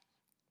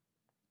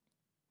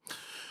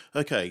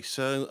Okay,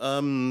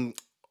 so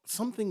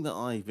something that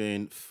I've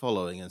been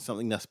following and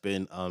something that's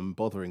been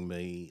bothering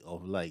me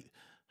of late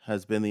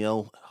has been the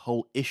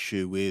whole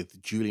issue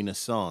with Julian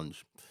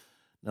Assange.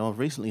 Now, I've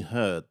recently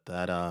heard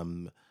that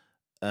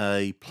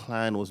a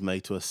plan was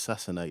made to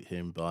assassinate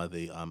him by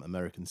the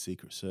American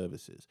Secret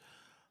Services.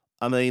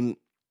 I mean,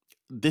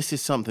 this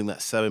is something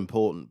that's so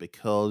important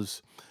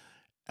because,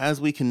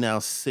 as we can now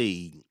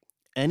see,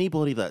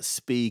 anybody that's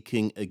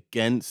speaking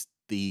against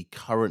the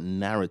current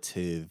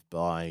narrative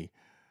by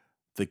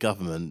the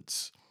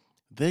government,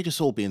 they're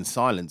just all being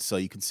silenced. So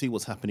you can see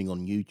what's happening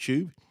on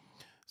YouTube.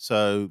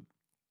 So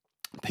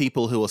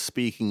people who are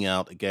speaking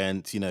out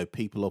against,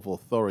 people of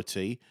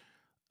authority,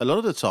 a lot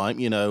of the time,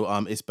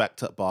 it's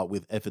backed up by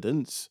with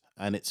evidence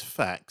and it's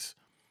facts,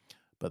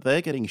 but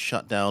they're getting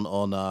shut down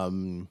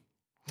on,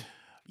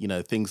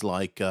 things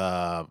like,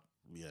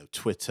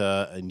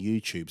 Twitter and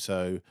YouTube.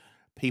 So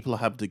people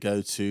have to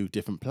go to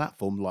different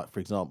platforms. Like, for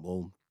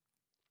example,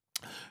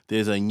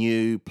 there's a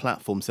new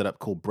platform set up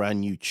called Brand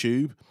New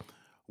Tube,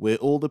 where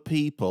all the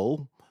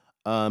people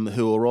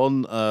who are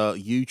on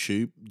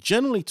YouTube,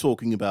 generally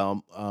talking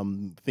about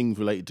things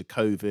related to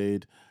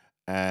COVID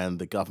and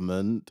the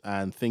government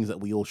and things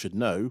that we all should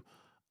know.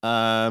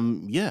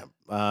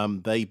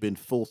 They've been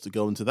forced to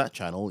go into that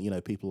channel.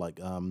 People like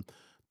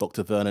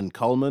Dr. Vernon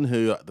Coleman,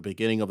 who at the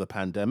beginning of the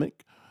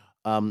pandemic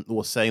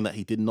was saying that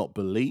he did not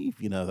believe,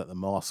 that the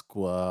masks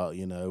were,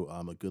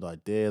 a good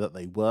idea, that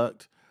they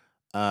worked.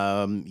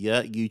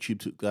 YouTube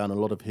took down a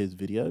lot of his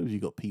videos. You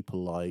got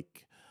people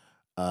like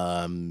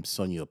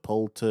Sonia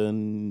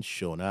Poulton,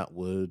 Sean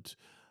Atwood.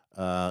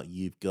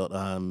 You've got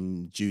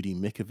Judy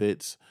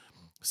Mikovits.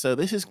 So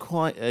this is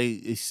quite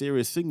a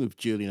serious thing with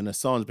Julian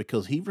Assange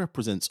because he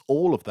represents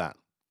all of that.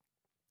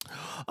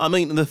 I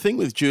mean, the thing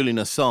with Julian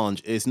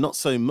Assange is not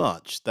so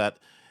much that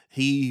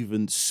he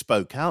even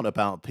spoke out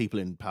about people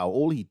in power.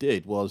 All he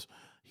did was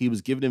he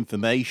was given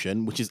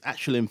information, which is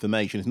actual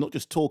information. It's not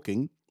just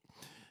talking.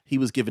 He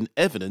was given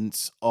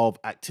evidence of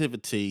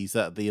activities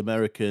that the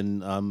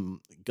American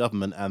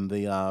government and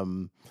the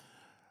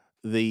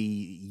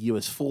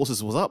U.S.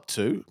 forces was up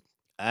to,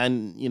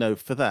 and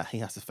for that he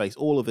has to face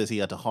all of this. He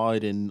had to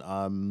hide in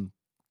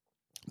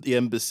the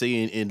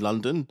embassy in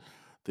London,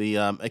 the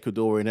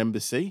Ecuadorian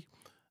embassy,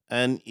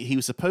 and he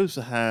was supposed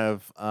to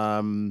have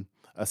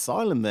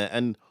asylum there.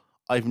 And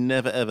I've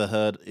never ever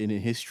heard in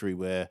history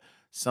where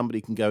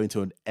somebody can go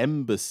into an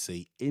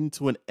embassy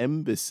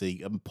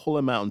and pull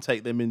them out and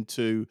take them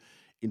into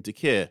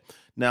care.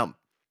 Now,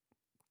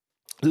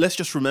 let's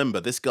just remember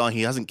this guy,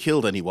 he hasn't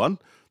killed anyone.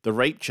 The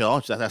rape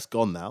charge that's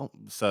gone now,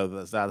 so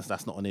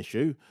that's not an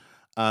issue.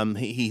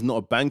 He's not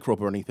a bank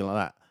robber or anything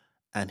like that,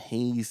 and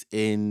he's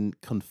in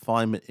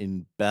confinement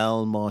in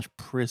Belmarsh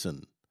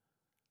prison.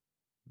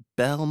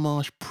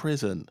 Belmarsh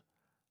prison.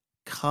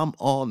 Come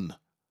on,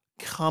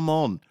 come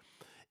on.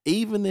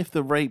 Even if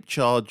the rape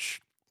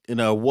charge,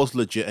 was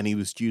legit and he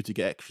was due to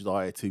get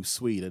extradited to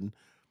Sweden,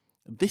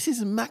 this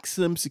is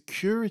maximum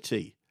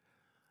security.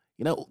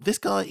 This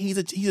guy, he's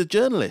a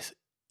journalist.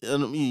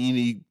 And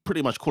you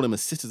pretty much call him a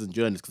citizen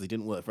journalist because he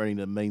didn't work for any of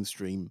the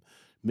mainstream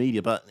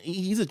media, but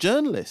he's a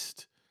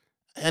journalist.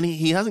 And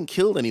he hasn't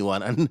killed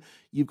anyone. And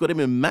you've got him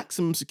in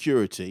maximum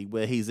security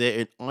where he's there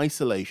in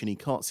isolation. He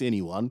can't see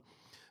anyone.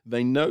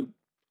 They know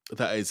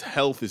that his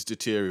health is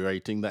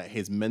deteriorating, that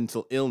his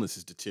mental illness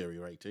is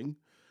deteriorating.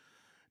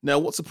 Now,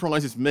 what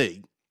surprises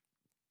me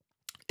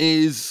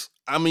is,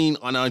 I mean,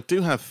 and I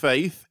do have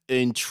faith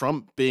in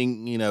Trump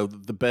being,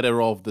 the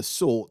better of the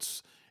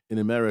sorts in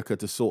America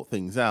to sort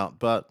things out,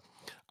 but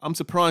I'm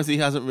surprised he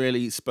hasn't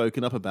really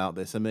spoken up about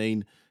this. I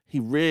mean, he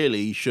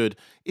really should.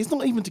 It's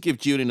not even to give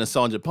Julian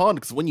Assange a pardon,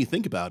 because when you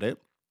think about it,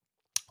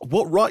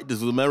 what right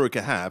does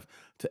America have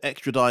to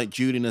extradite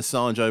Julian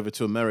Assange over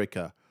to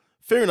America?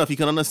 Fair enough, you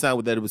can understand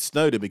with Edward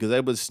Snowden because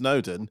Edward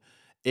Snowden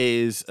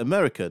is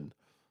American.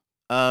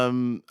 I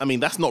mean,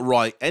 that's not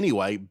right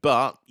anyway,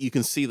 but you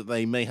can see that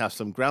they may have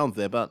some ground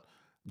there. But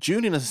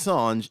Julian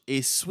Assange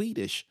is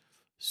Swedish.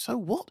 So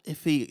what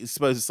if he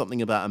exposes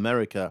something about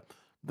America?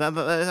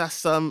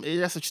 That's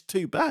just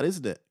too bad,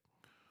 isn't it?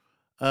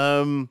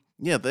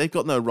 Yeah, they've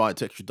got no right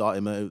to extradite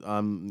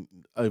him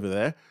over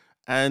there,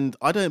 and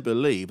I don't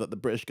believe that the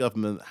British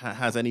government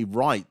has any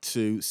right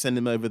to send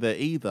him over there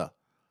either.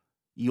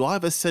 You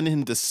either send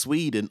him to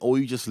Sweden or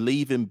you just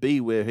leave him be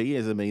where he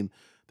is. I mean,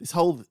 this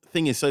whole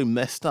thing is so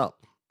messed up.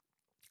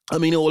 I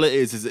mean, all it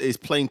is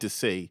plain to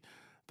see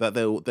that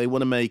they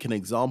want to make an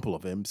example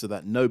of him so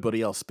that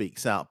nobody else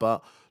speaks out.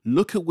 But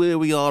look at where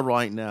we are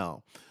right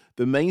now.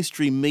 The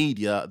mainstream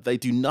media, they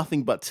do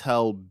nothing but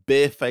tell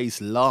barefaced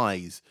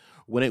lies.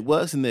 When it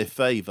works in their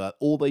favor,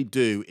 all they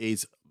do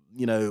is,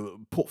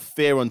 put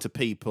fear onto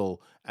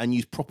people and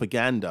use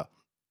propaganda.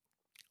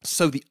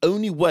 So the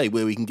only way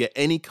where we can get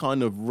any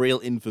kind of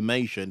real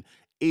information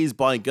is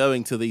by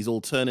going to these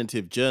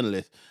alternative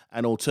journalists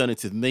and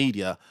alternative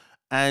media,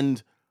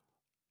 and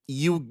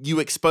you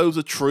expose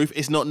the truth.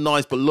 It's not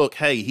nice, but look,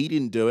 hey, he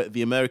didn't do it.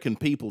 The American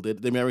people did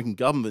it. The American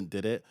government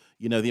did it.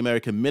 The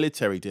American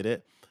military did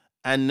it.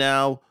 And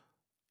now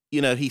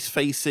He's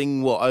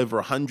facing what, over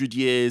 100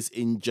 years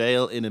in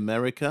jail in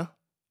America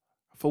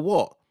for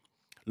what?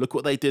 Look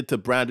what they did to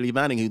Bradley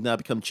Manning, who's now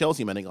become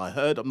Chelsea Manning. I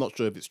heard, I'm not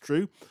sure if it's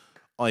true,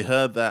 I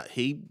heard that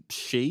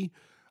she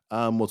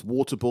was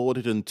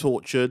waterboarded and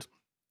tortured.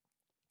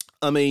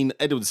 I mean,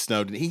 Edward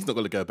Snowden, he's not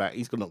going to go back.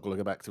 He's not going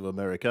to go back to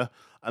America.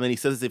 I mean, he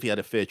says as if he had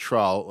a fair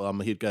trial,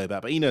 he'd go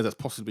back, but he knows that's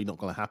possibly not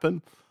going to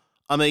happen.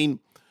 I mean,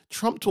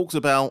 Trump talks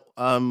about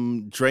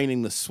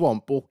draining the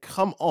swamp. Well,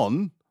 come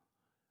on.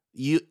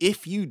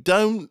 If you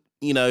don't,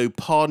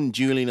 pardon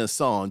Julian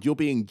Assange, you're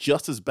being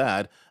just as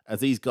bad as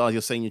these guys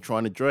you're saying you're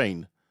trying to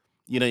drain.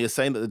 You're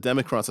saying that the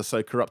Democrats are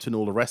so corrupt and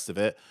all the rest of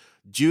it.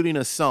 Julian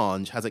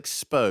Assange has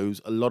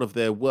exposed a lot of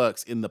their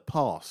works in the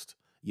past.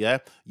 Yeah,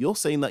 you're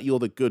saying that you're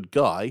the good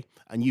guy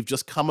and you've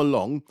just come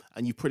along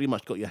and you pretty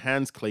much got your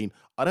hands clean.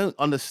 I don't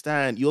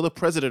understand. You're the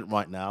president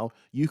right now.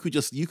 You could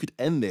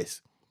end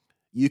this.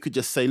 You could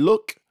just say,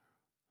 look,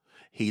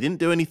 he didn't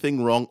do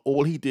anything wrong.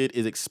 All he did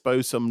is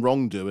expose some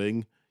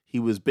wrongdoing. He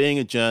was being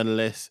a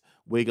journalist.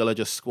 We're going to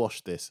just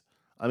squash this.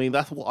 I mean,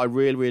 that's what I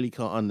really, really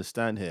can't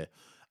understand here.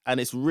 And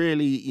it's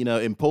really,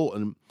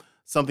 important,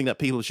 something that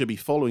people should be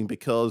following,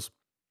 because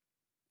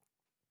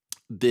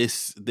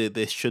this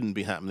shouldn't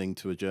be happening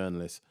to a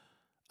journalist.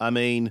 I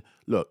mean,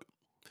 look,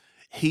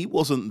 he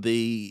wasn't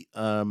the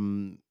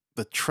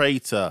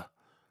traitor,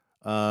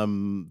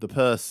 the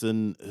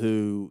person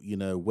who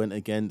went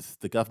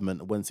against the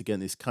government, went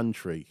against his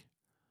country.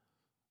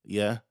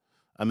 Yeah,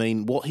 I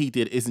mean, what he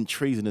did isn't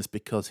treasonous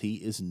because he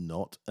is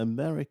not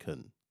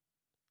American.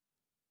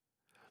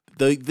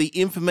 The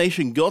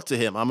information got to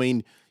him. I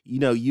mean,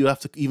 you have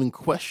to even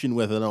question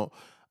whether or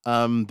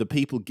not the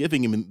people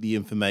giving him the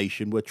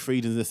information were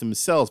treasonous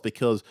themselves,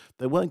 because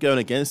they weren't going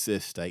against their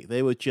state.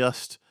 They were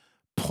just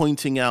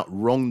pointing out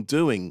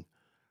wrongdoing.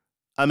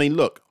 I mean,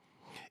 look,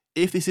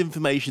 if this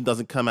information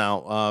doesn't come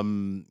out,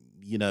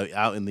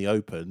 out in the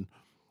open,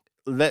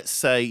 let's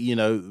say,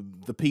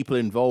 the people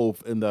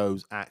involved in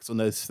those acts and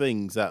those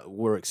things that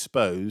were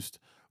exposed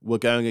were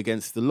going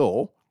against the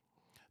law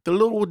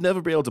would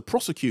never be able to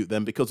prosecute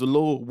them, because the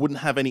law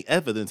wouldn't have any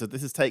evidence that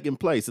this is taking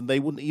place and they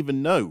wouldn't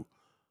even know.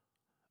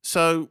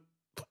 So,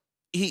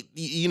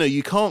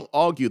 you can't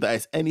argue that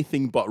it's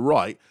anything but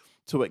right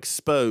to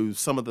expose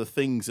some of the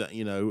things that,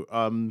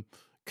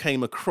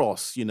 came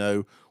across,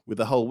 with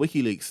the whole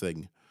WikiLeaks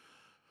thing.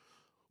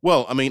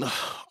 Well, I mean,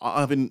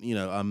 I've been,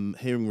 I'm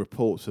hearing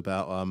reports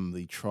about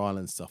the trial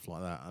and stuff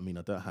like that. I mean,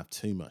 I don't have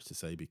too much to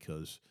say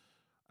because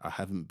I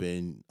haven't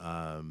been,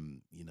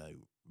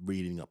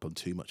 reading up on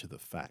too much of the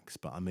facts.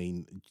 But I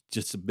mean,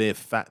 just the mere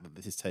fact that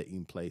this is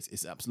taking place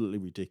is absolutely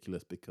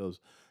ridiculous, because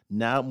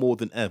now more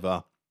than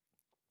ever,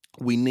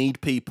 we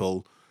need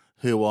people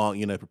who are,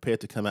 prepared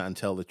to come out and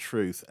tell the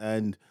truth.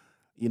 And,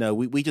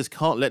 we just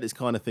can't let this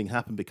kind of thing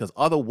happen, because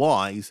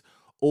otherwise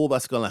all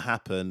that's going to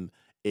happen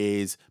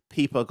is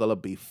people are going to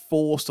be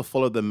forced to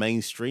follow the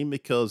mainstream,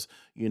 because,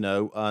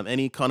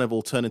 any kind of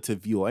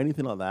alternative view or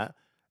anything like that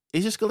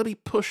is just going to be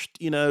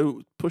pushed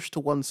to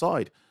one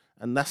side.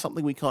 And that's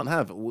something we can't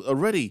have.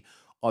 Already,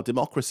 our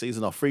democracies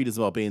and our freedoms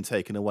are being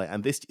taken away.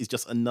 And this is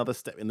just another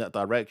step in that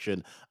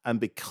direction. And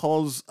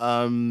because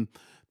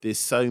there's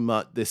so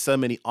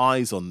many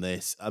eyes on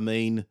this, I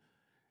mean,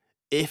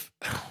 if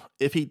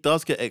he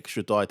does get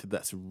extradited,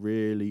 that's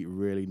really,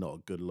 really not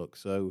a good look.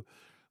 So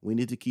we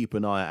need to keep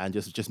an eye out and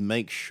just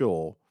make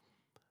sure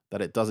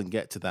that it doesn't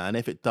get to that. And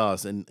if it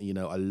does, and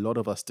a lot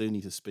of us do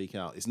need to speak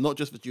out. It's not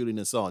just for Julian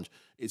Assange,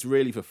 it's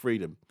really for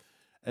freedom.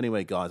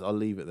 Anyway, guys, I'll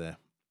leave it there.